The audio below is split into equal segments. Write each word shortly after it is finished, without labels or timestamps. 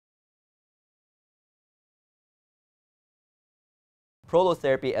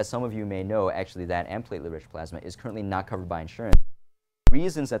Prolotherapy, as some of you may know, actually that and platelet-rich plasma is currently not covered by insurance.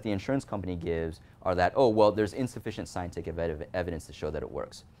 Reasons that the insurance company gives are that, oh, well, there's insufficient scientific evidence to show that it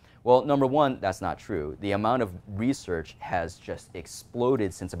works. Well, number one, that's not true. The amount of research has just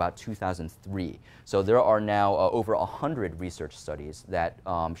exploded since about 2003. So there are now over 100 research studies that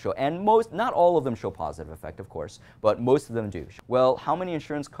show, and not all of them show positive effect, of course, but most of them do. Well, how many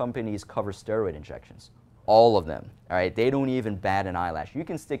insurance companies cover steroid injections? All of them, all right? They don't even bat an eyelash. You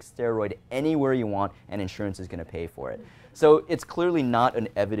can stick steroid anywhere you want and insurance is going to pay for it. So it's clearly not an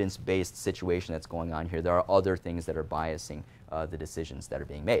evidence-based situation that's going on here. There are other things that are biasing the decisions that are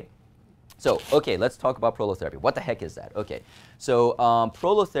being made. So, okay, let's talk about prolotherapy. What the heck is that? Okay, so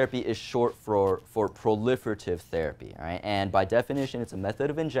prolotherapy is short for proliferative therapy, all right? And by definition, it's a method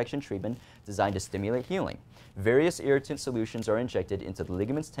of injection treatment designed to stimulate healing. Various irritant solutions are injected into the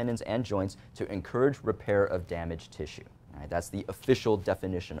ligaments, tendons, and joints to encourage repair of damaged tissue. All right? That's the official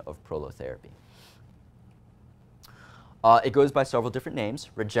definition of prolotherapy. It goes by several different names.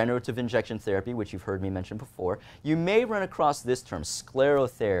 Regenerative Injection Therapy, which you've heard me mention before. You may run across this term,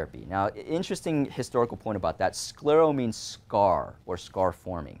 sclerotherapy. Now, interesting historical point about that. Sclero means scar or scar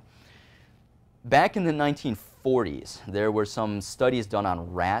forming. Back in the 1940s, there were some studies done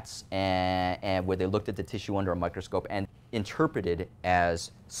on rats and where they looked at the tissue under a microscope and interpreted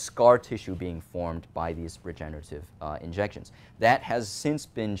as scar tissue being formed by these regenerative injections. That has since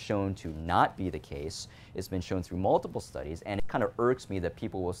been shown to not be the case. It's been shown through multiple studies, and it kind of irks me that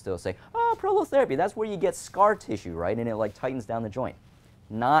people will still say, oh, prolotherapy, that's where you get scar tissue, right? And it like tightens down the joint.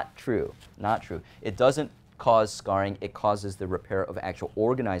 Not true, not true. It doesn't cause scarring, it causes the repair of actual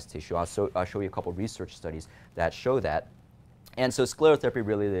organized tissue. I'll show you a couple research studies that show that. And so sclerotherapy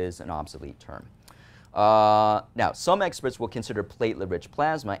really is an obsolete term. Now, some experts will consider platelet-rich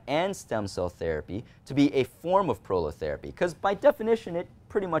plasma and stem cell therapy to be a form of prolotherapy, because by definition, it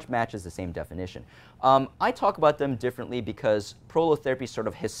pretty much matches the same definition. I talk about them differently because prolotherapy sort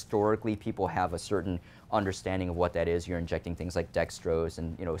of historically, people have a certain understanding of what that is. You're injecting things like dextrose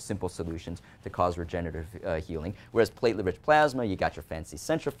and simple solutions to cause regenerative healing. Whereas platelet-rich plasma, you got your fancy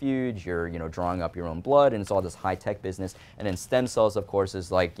centrifuge, you're drawing up your own blood, and it's all this high-tech business. And then stem cells, of course,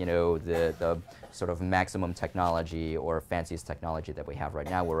 is like the sort of maximum technology or fanciest technology that we have right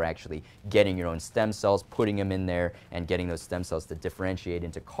now, where we're actually getting your own stem cells, putting them in there, and getting those stem cells to differentiate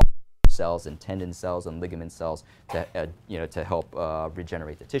into cells and tendon cells and ligament cells to help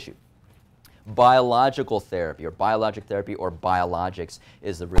regenerate the tissue. Biological therapy or biologic therapy or biologics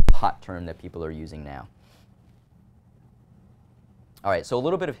is the real hot term that people are using now. All right, so a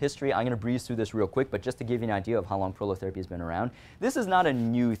little bit of history. I'm going to breeze through this real quick, but just to give you an idea of how long prolotherapy has been around, this is not a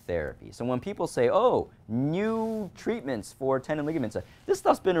new therapy. So when people say, oh, new treatments for tendon ligaments, this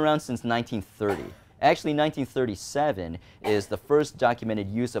stuff's been around since 1930. Actually, 1937 is the first documented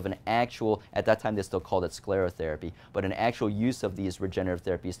use of an actual, at that time they still called it sclerotherapy, but an actual use of these regenerative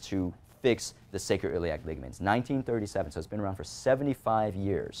therapies to fix the sacroiliac ligaments. 1937, so it's been around for 75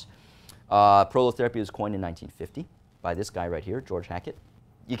 years. Prolotherapy was coined in 1950 by this guy right here, George Hackett.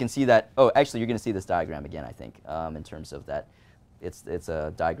 You can see that, oh, actually you're going to see this diagram again, I think, in terms of that. It's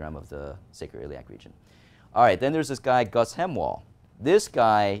a diagram of the sacroiliac region. All right, then there's this guy, Gus Hemwall. This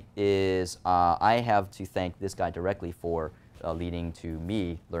guy is, I have to thank this guy directly for leading to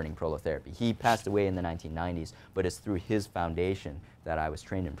me learning prolotherapy. He passed away in the 1990s, but it's through his foundation that I was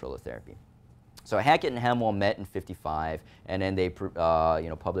trained in prolotherapy. So Hackett and Hemwall met in '55, and then they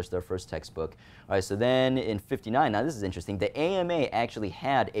published their first textbook. All right, so then in '59, now this is interesting, the AMA actually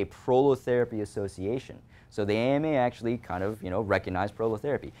had a prolotherapy association. So the AMA actually kind of recognized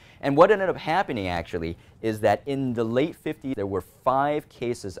prolotherapy. And what ended up happening actually is that in the late '50s, there were 5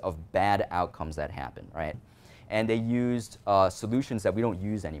 cases of bad outcomes that happened, right? And they used solutions that we don't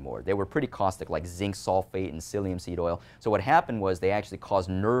use anymore. They were pretty caustic, like zinc sulfate and psyllium seed oil. So what happened was they actually caused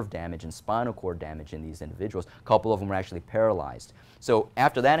nerve damage and spinal cord damage in these individuals. A couple of them were actually paralyzed. So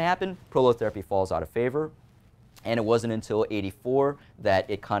after that happened, prolotherapy falls out of favor. And it wasn't until '84 that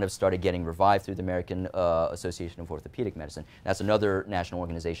it kind of started getting revived through the American Association of Orthopedic Medicine. That's another national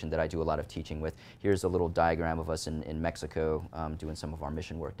organization that I do a lot of teaching with. Here's a little diagram of us in Mexico doing some of our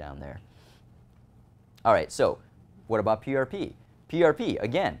mission work down there. All right, so what about PRP? PRP,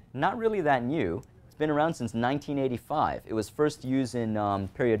 again, not really that new. It's been around since 1985. It was first used in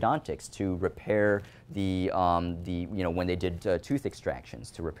periodontics to repair when they did tooth extractions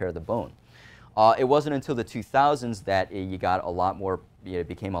to repair the bone. It wasn't until the 2000s that it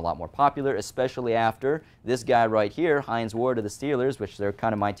became a lot more popular, especially after this guy right here, Heinz Ward of the Steelers, which they're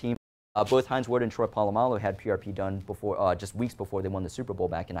kind of my team. Both Hines Ward and Troy Polamalu had PRP done before, just weeks before they won the Super Bowl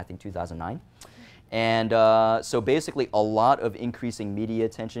back in, I think, 2009. And so basically a lot of increasing media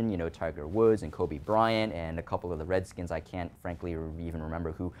attention, you know, Tiger Woods and Kobe Bryant and a couple of the Redskins, I can't frankly even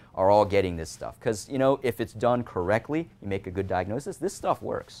remember who, are all getting this stuff. Because, you know, if it's done correctly, you make a good diagnosis, this stuff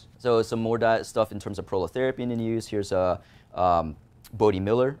works. So some more stuff in terms of prolotherapy in the news. Here's Bodie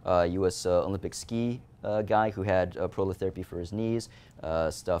Miller, U.S. Olympic ski guy who had prolotherapy for his knees,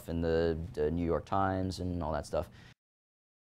 stuff in the New York Times and all that stuff.